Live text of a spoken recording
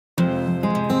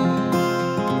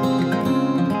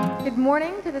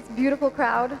morning to this beautiful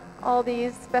crowd, all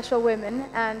these special women,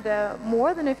 and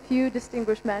more than a few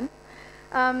distinguished men.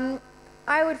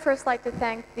 I would first like to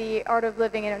thank the Art of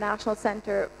Living International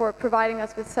Center for providing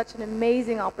us with such an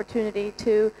amazing opportunity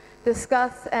to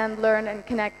discuss and learn and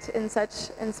connect in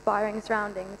such inspiring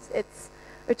surroundings. It's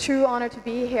a true honor to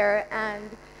be here,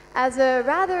 and as a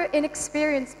rather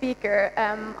inexperienced speaker,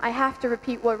 I have to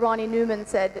repeat what Ronnie Newman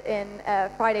said in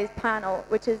Friday's panel,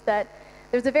 which is that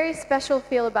there's a very special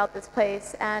feel about this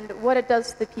place and what it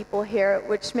does to the people here,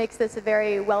 which makes this a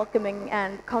very welcoming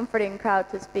and comforting crowd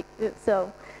to speak to.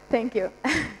 So, thank you.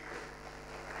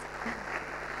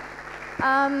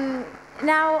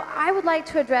 Now, I would like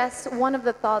to address one of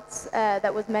the thoughts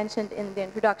that was mentioned in the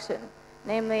introduction,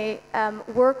 namely,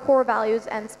 were core values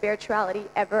and spirituality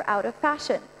ever out of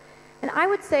fashion? And I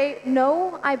would say,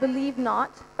 no, I believe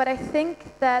not, but I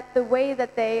think that the way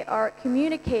that they are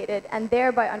communicated and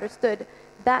thereby understood,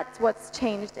 that's what's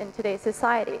changed in today's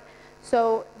society.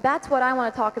 So that's what I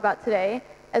want to talk about today,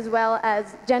 as well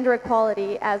as gender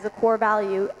equality as a core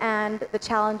value and the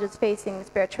challenges facing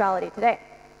spirituality today.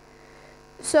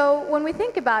 So when we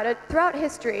think about it, throughout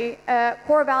history,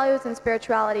 core values and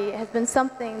spirituality has been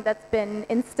something that's been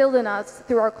instilled in us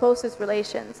through our closest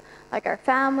relations, like our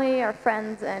family, our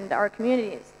friends, and our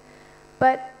communities.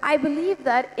 But I believe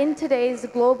that in today's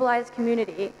globalized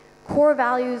community, core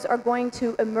values are going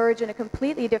to emerge in a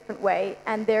completely different way,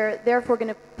 and they're therefore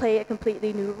going to play a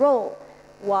completely new role.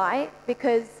 Why?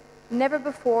 Because never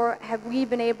before have we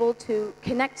been able to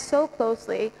connect so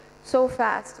closely, so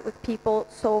fast with people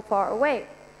so far away.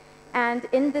 And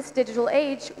in this digital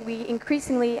age, we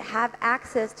increasingly have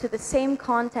access to the same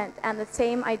content and the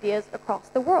same ideas across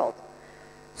the world.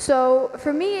 So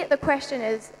for me, the question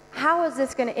is, how is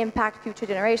this going to impact future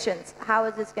generations? How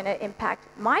is this going to impact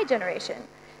my generation?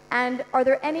 And are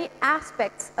there any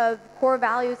aspects of core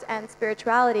values and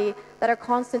spirituality that are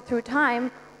constant through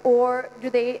time, or do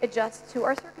they adjust to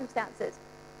our circumstances?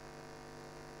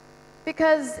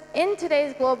 Because in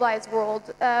today's globalized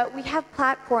world, we have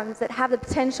platforms that have the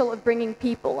potential of bringing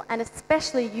people, and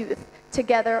especially youth,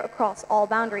 together across all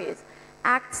boundaries.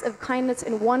 Acts of kindness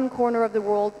in one corner of the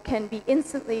world can be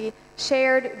instantly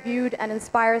shared, viewed, and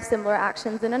inspire similar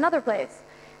actions in another place.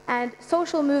 And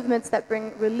social movements that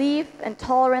bring relief and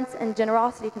tolerance and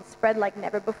generosity can spread like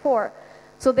never before.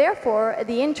 So therefore,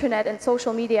 the internet and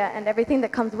social media and everything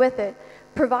that comes with it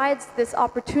provides this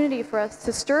opportunity for us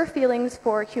to stir feelings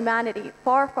for humanity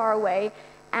far, far away,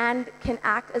 and can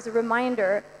act as a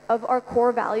reminder of our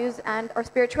core values and our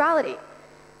spirituality.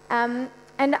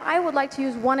 And I would like to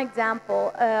use one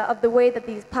example of the way that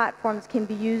these platforms can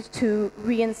be used to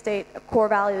reinstate core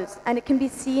values, and it can be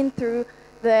seen through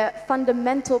the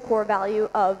fundamental core value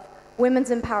of women's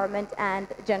empowerment and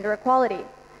gender equality.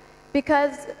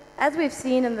 Because as we've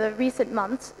seen in the recent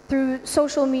months, through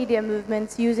social media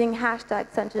movements using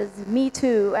hashtags such as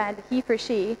 #MeToo and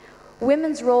 #HeForShe,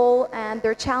 women's role and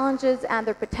their challenges and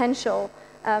their potential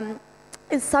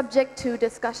is subject to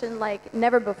discussion like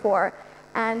never before.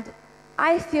 And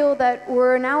I feel that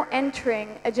we're now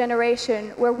entering a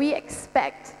generation where we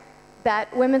expect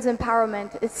that women's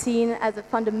empowerment is seen as a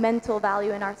fundamental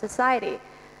value in our society.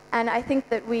 And I think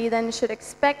that we then should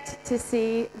expect to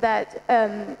see that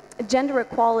gender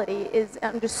equality is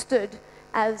understood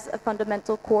as a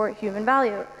fundamental core human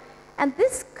value. And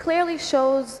this clearly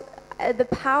shows the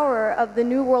power of the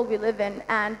new world we live in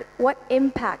and what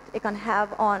impact it can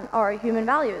have on our human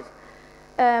values.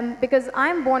 Because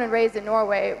I'm born and raised in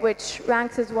Norway, which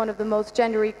ranks as one of the most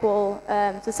gender equal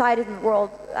societies in the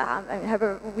world.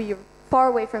 However, we are far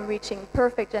away from reaching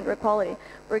perfect gender equality.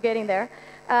 We're getting there.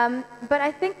 But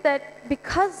I think that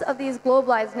because of these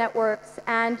globalized networks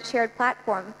and shared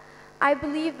platforms, I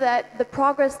believe that the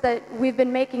progress that we've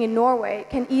been making in Norway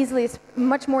can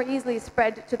much more easily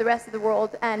spread to the rest of the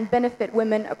world and benefit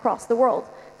women across the world.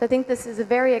 So I think this is a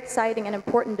very exciting and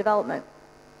important development.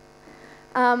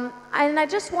 And I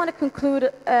just want to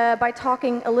conclude by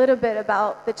talking a little bit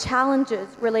about the challenges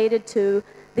related to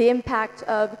the impact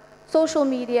of social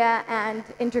media and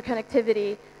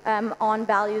interconnectivity on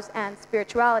values and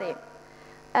spirituality.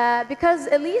 Because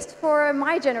at least for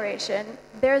my generation,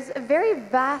 there's a very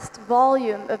vast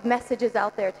volume of messages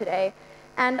out there today,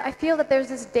 and I feel that there's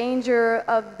this danger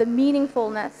of the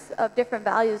meaningfulness of different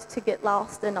values to get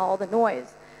lost in all the noise.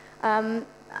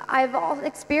 I've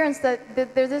experienced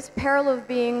that there's this peril of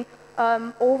being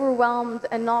overwhelmed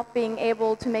and not being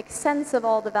able to make sense of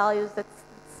all the values that's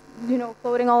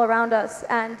floating all around us,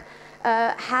 and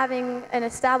having and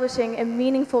establishing a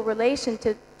meaningful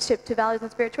relationship to values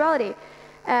and spirituality.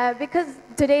 Because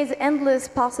today's endless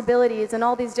possibilities and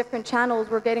all these different channels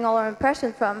we're getting all our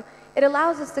impressions from, it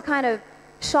allows us to kind of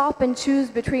shop and choose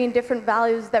between different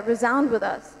values that resound with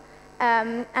us.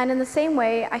 And in the same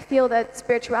way, I feel that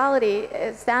spirituality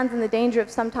stands in the danger of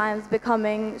sometimes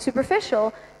becoming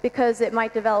superficial, because it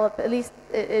might develop, at least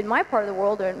in my part of the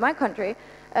world or in my country,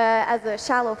 as a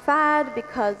shallow fad,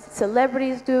 because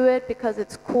celebrities do it, because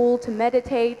it's cool to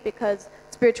meditate, because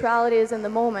spirituality is in the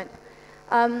moment.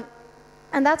 And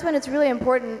that's when it's really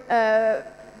important to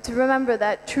remember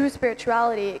that true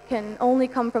spirituality can only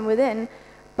come from within,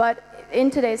 but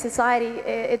in today's society,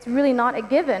 it's really not a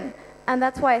given. And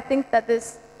that's why I think that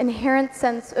this inherent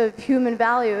sense of human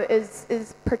value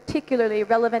is particularly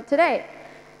relevant today.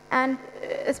 And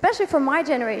especially for my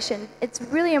generation, it's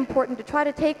really important to try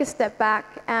to take a step back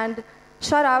and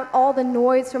shut out all the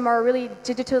noise from our really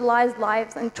digitalized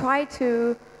lives and try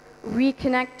to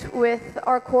reconnect with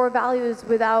our core values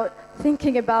without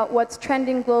thinking about what's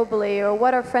trending globally or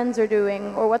what our friends are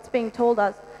doing or what's being told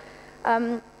us.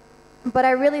 But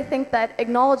I really think that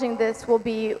acknowledging this will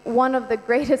be one of the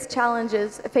greatest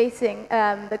challenges facing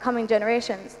the coming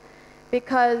generations,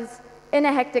 because in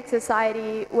a hectic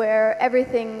society where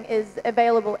everything is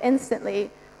available instantly,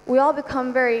 we all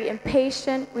become very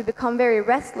impatient, we become very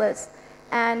restless,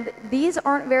 and these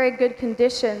aren't very good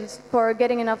conditions for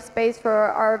getting enough space for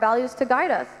our values to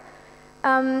guide us.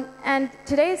 And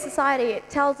today's society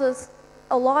tells us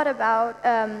a lot about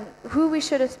who we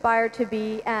should aspire to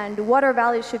be and what our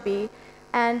values should be,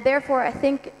 and therefore I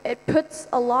think it puts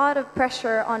a lot of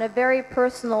pressure on a very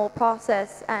personal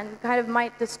process and kind of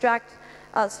might distract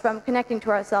us from connecting to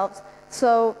ourselves.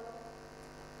 So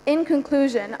in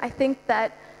conclusion, I think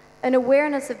that an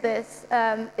awareness of this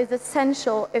is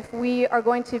essential if we are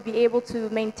going to be able to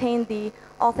maintain the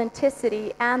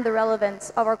authenticity and the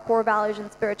relevance of our core values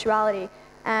and spirituality.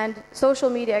 And social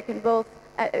media can both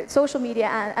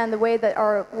and the way that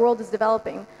our world is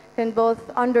developing can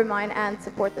both undermine and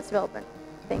support this development.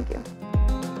 Thank you.